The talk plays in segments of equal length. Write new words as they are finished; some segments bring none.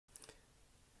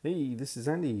Hey, this is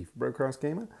Andy, Broadcast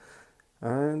Gamer,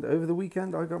 and over the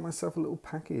weekend I got myself a little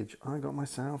package. I got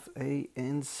myself a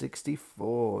N64,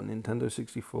 Nintendo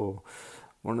 64,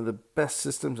 one of the best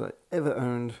systems I ever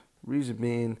owned. Reason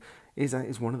being is that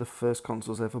it's one of the first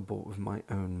consoles I ever bought with my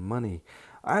own money.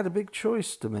 I had a big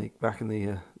choice to make back in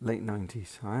the late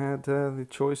 90s. I had the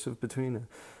choice of between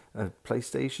a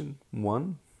PlayStation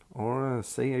 1 or a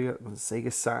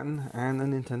Sega Saturn and a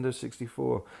Nintendo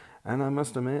 64. And I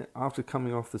must admit, after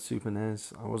coming off the Super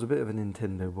NES, I was a bit of a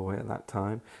Nintendo boy at that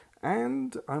time.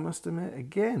 And I must admit,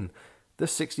 again, the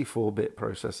 64-bit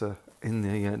processor in the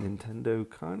Nintendo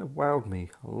kind of wowed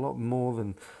me a lot more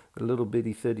than the little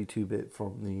bitty 32-bit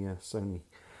from the Sony.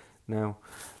 Now,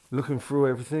 looking through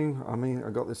everything, I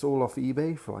got this all off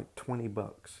eBay for like 20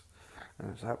 bucks.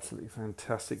 And it's an absolutely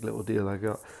fantastic little deal I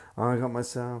got. I got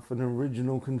myself an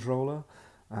original controller.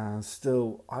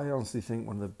 Still, I honestly think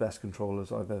one of the best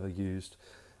controllers I've ever used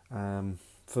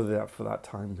for that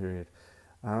time period.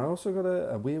 I also got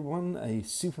a weird one, a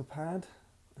SuperPad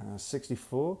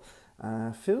 64.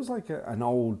 Feels like an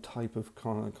old type of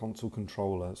console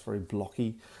controller. It's very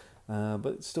blocky, but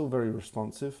it's still very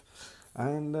responsive.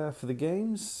 And for the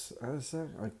games, as I said,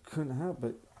 I couldn't help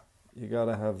but you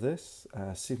gotta have this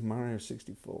Super Mario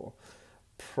 64.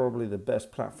 Probably the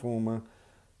best platformer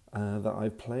that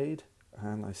I've played,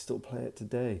 and I still play it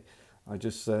today.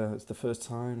 It's the first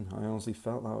time I honestly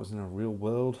felt that I was in a real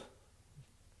world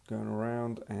going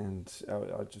around, and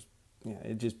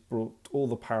it just brought all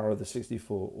the power of the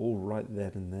 64 all right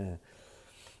then and there.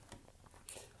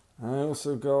 I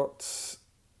also got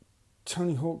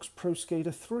Tony Hawk's Pro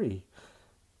Skater 3.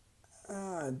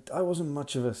 I wasn't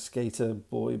much of a skater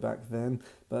boy back then,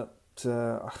 but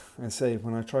I say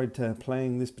when I tried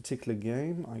playing this particular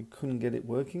game, I couldn't get it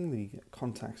working. The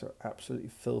contacts are absolutely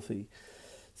filthy,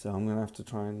 so I'm going to have to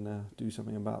try and do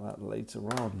something about that later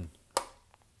on.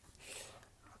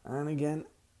 And again,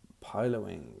 Pilot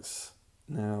Wings.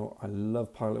 Now, I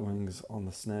love Pilot Wings on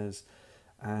the SNES,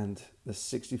 and the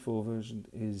 64 version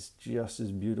is just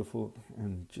as beautiful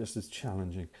and just as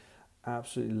challenging.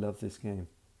 Absolutely love this game.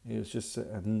 It was just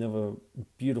another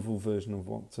beautiful version of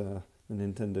what the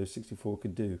Nintendo 64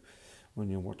 could do when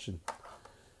you're watching.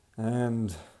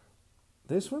 And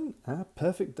this one,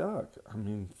 Perfect Dark.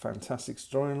 Fantastic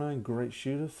storyline, great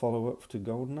shooter, follow-up to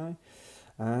GoldenEye.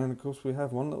 And of course we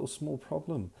have one little small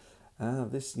problem.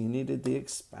 You needed the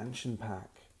expansion pack.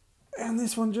 And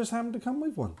this one just happened to come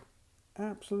with one.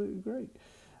 Absolutely great.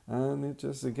 And it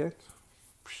just, again,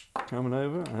 coming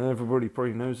over, and everybody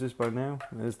probably knows this by now.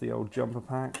 There's the old jumper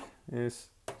pack. There's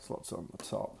slots on the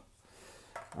top.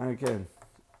 And again,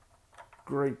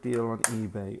 great deal on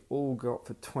eBay. All got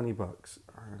for 20 bucks.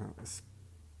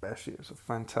 Especially, it's a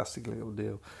fantastic little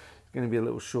deal. It's going to be a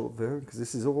little short version because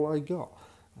this is all I got,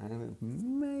 and it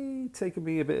may take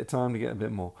me a bit of time to get a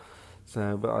bit more.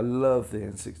 But I love the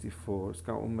N64. It's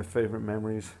got all my favourite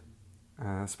memories,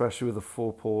 especially with the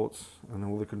 4 ports and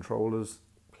all the controllers.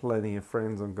 Plenty of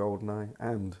friends on GoldenEye,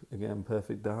 and again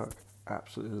Perfect Dark.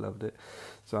 Absolutely loved it.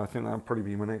 So I think that'll probably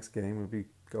be my next game, would be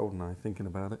GoldenEye, thinking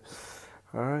about it.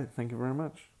 Alright, thank you very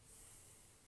much.